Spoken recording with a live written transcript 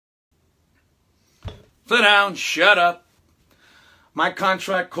Sit down, shut up. My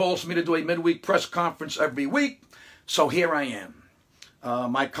contract calls me to do a midweek press conference every week, so here I am.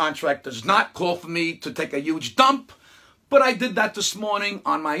 My contract does not call for me to take a huge dump, but I did that this morning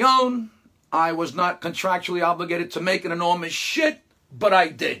on my own. I was not contractually obligated to make an enormous shit, but I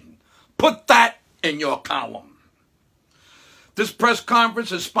did. Put that in your column. This press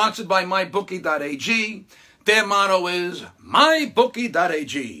conference is sponsored by MYBookie.ag. Their motto is,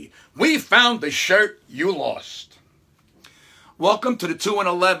 MYBookie.ag. We found the shirt you lost. Welcome to the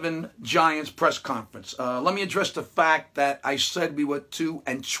 2-11 Giants press conference. Let me address the fact that I said we were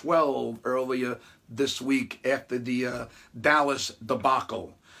 2-12 earlier this week after the Dallas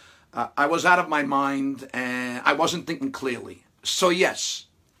debacle. I was out of my mind and I wasn't thinking clearly. So yes,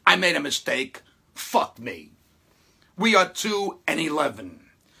 I made a mistake. Fuck me. We are 2-11,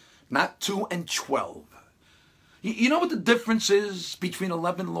 not 2-12. You know what the difference is between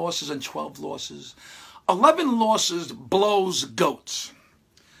 11 losses and 12 losses? 11 losses blows goats.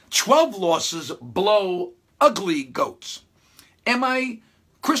 12 losses blow ugly goats. Am I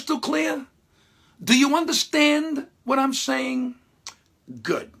crystal clear? Do you understand what I'm saying?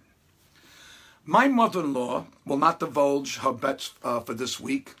 Good. My mother-in-law will not divulge her bets for this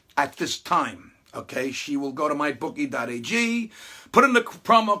week at this time. Okay, she will go to MYBookie.ag, put in the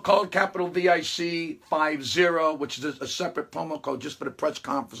promo code capital VIC50, which is a separate promo code just for the press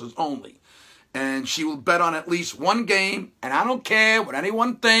conferences only. And she will bet on at least one game, and I don't care what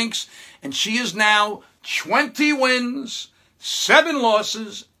anyone thinks. And she is now 20 wins, 7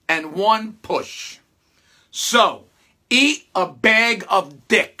 losses, and 1 push. So, eat a bag of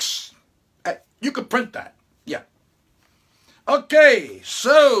dicks. You could print that. Yeah. Okay,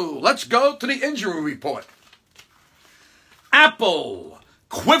 so let's go to the injury report. Apple,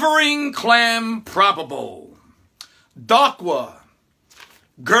 quivering clam probable. Darkwa,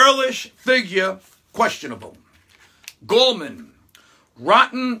 girlish figure questionable. Goldman,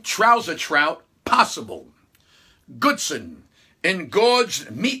 rotten trouser trout possible. Goodson,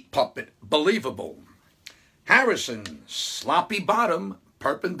 engorged meat puppet believable. Harrison, sloppy bottom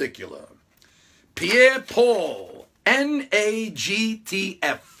perpendicular. Pierre-Paul,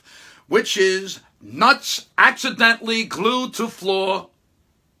 NAGTF, which is nuts accidentally glued to floor,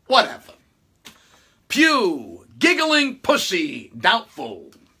 whatever. Pew, giggling pussy,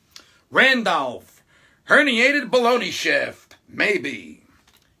 doubtful. Randolph, herniated baloney shaft, maybe.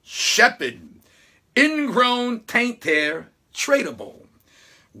 Shepard, ingrown taint hair, tradable.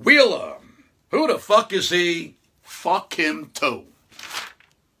 Wheeler, who the fuck is he? Fuck him too.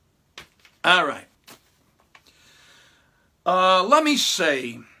 All right. Let me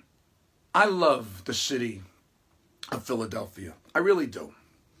say, I love the city of Philadelphia. I really do.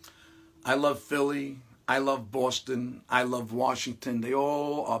 I love Philly. I love Boston. I love Washington. They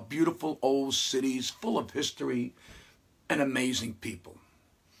all are beautiful old cities full of history and amazing people.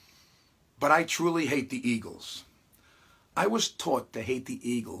 But I truly hate the Eagles. I was taught to hate the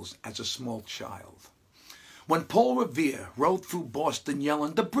Eagles as a small child. When Paul Revere rode through Boston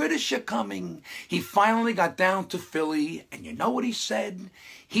yelling, "The British are coming," he finally got down to Philly, and you know what he said?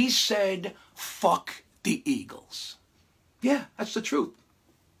 He said, "Fuck the Eagles." Yeah, that's the truth.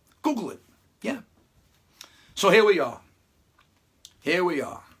 Google it. Yeah. So here we are. Here we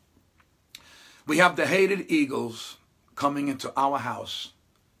are. We have the hated Eagles coming into our house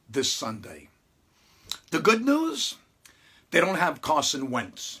this Sunday. The good news? They don't have Carson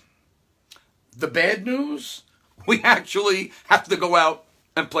Wentz. The bad news, we actually have to go out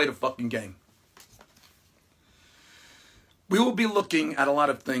and play the fucking game. We will be looking at a lot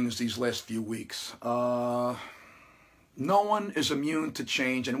of things these last few weeks. No one is immune to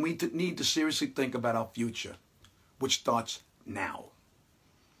change, and we need to seriously think about our future, which starts now.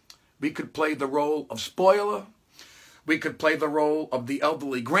 We could play the role of spoiler. We could play the role of the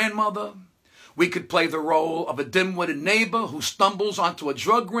elderly grandmother. We could play the role of a dim-witted neighbor who stumbles onto a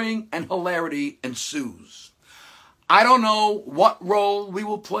drug ring and hilarity ensues. I don't know what role we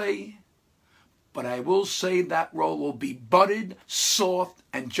will play, but I will say that role will be buttered, soft,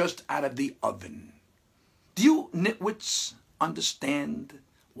 and just out of the oven. Do you nitwits understand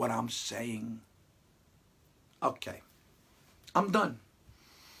what I'm saying? Okay, I'm done.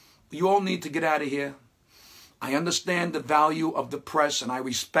 You all need to get out of here. I understand the value of the press, and I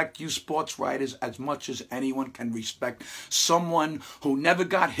respect you sports writers as much as anyone can respect someone who never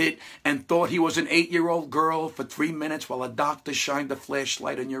got hit and thought he was an 8-year-old girl for 3 minutes while a doctor shined a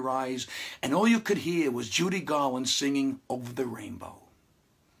flashlight in your eyes, and all you could hear was Judy Garland singing "Over the Rainbow."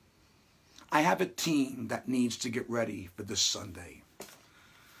 I have a team that needs to get ready for this Sunday.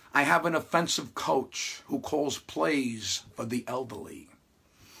 I have an offensive coach who calls plays for the elderly.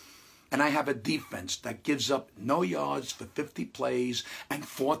 And I have a defense that gives up no yards for 50 plays and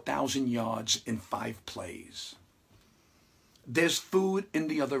 4,000 yards in 5 plays. There's food in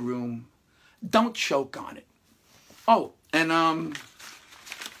the other room. Don't choke on it. Oh, and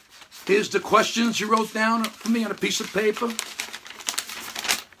here's the questions you wrote down for me on a piece of paper.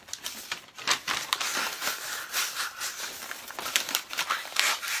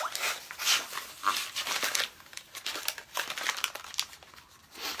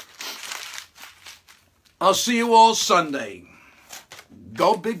 I'll see you all Sunday.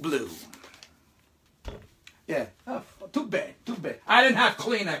 Go Big Blue. Yeah, too bad, too bad. I didn't have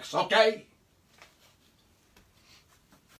Kleenex, okay?